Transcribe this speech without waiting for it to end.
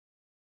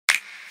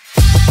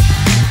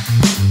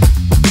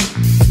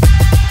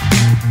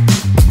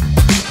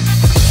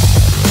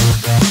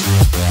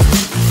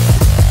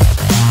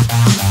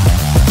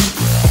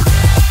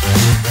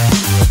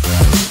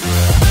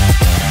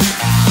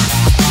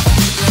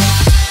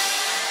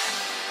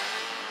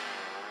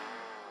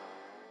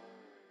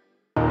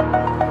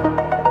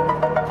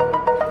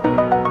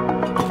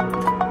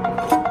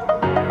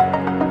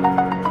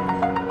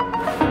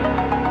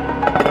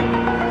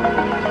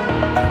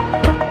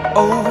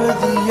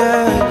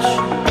edge,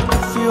 I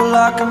feel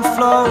like I'm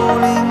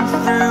floating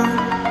through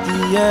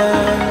the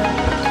air.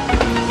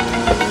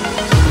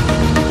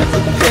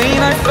 The pain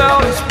I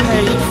felt is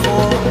paid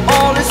for,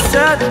 all is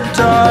said and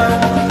done.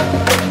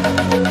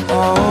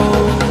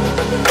 Oh,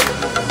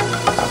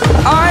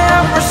 I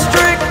am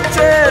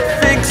restricted,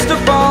 fixed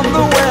upon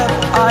the web.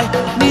 I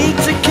need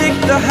to kick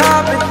the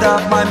habit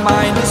that my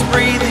mind is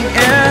breathing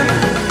in.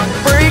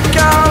 Break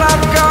out,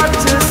 I've got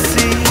to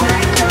see.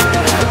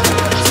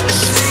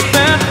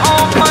 Spent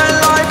all my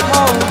life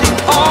holding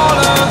all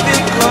of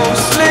it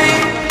closely.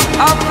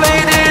 I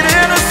played it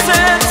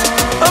innocent,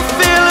 a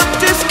feel of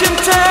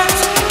discontent.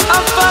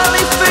 I'm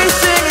finally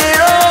facing it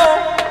all,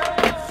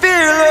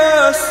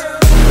 fearless.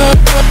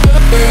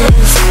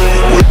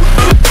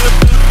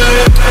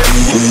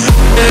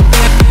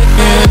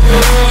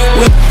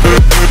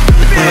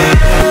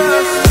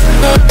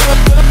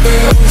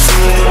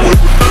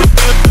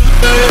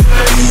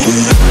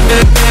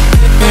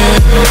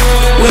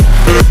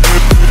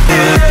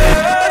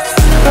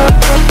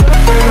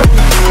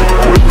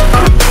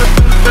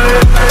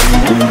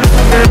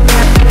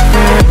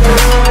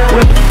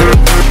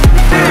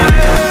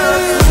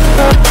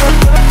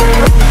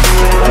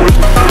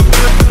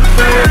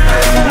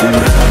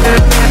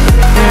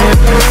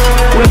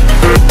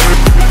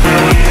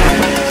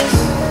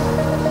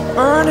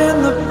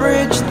 Burning the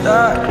bridge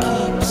that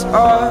keeps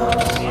us.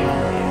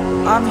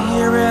 I'm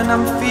here and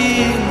I'm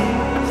feeling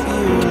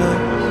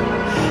fearless.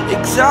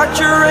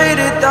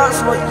 Exaggerated,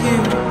 that's what you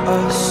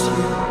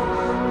assume.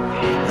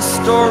 The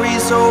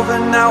story's over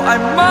now, I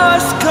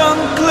must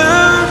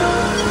conclude.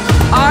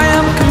 I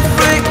am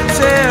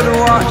conflicted,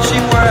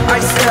 watching where I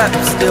step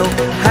still,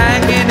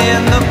 hanging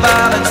in the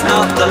balance.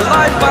 Not the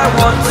life I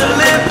want to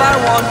live, I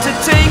want to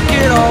take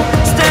it all.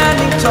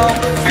 Standing